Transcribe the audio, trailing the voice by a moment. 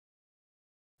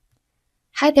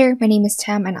Hi there, my name is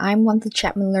Tam and I'm one of the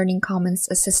Chapman Learning Commons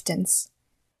assistants.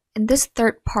 In this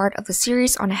third part of the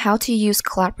series on how to use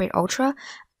Collaborate Ultra,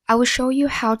 I will show you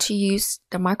how to use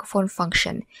the microphone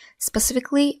function,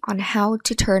 specifically on how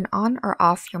to turn on or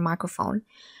off your microphone.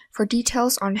 For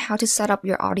details on how to set up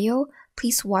your audio,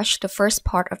 please watch the first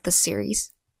part of the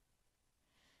series.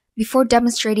 Before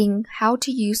demonstrating how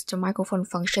to use the microphone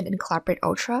function in Collaborate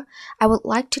Ultra, I would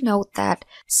like to note that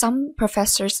some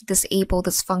professors disable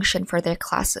this function for their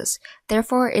classes.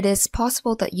 Therefore, it is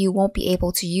possible that you won't be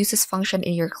able to use this function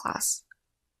in your class.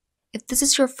 If this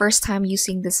is your first time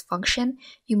using this function,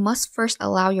 you must first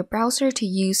allow your browser to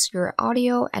use your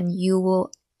audio, and you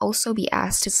will also be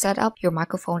asked to set up your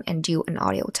microphone and do an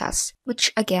audio test,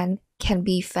 which again can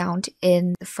be found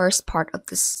in the first part of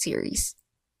this series.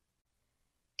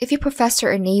 If your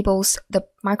professor enables the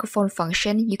microphone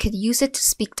function, you can use it to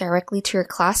speak directly to your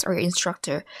class or your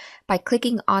instructor by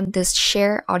clicking on this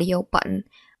Share Audio button,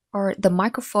 or the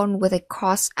microphone with a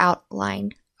cross-out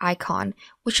line icon,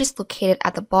 which is located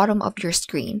at the bottom of your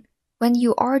screen. When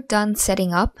you are done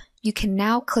setting up, you can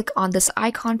now click on this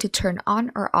icon to turn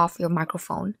on or off your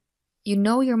microphone. You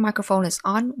know your microphone is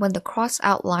on when the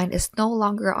cross-out line is no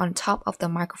longer on top of the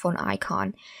microphone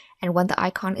icon and when the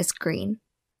icon is green.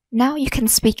 Now you can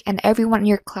speak and everyone in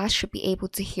your class should be able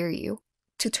to hear you.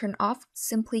 To turn off,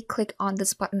 simply click on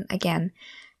this button again.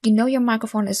 You know your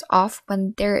microphone is off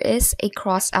when there is a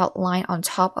cross-out line on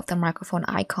top of the microphone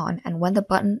icon and when the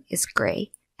button is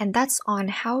gray. And that's on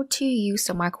how to use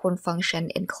the microphone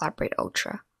function in Collaborate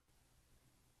Ultra.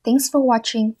 Thanks for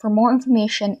watching. For more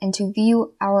information and to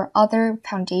view our other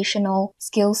foundational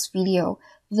skills video,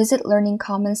 visit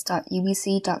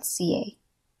learningcommons.ubc.ca.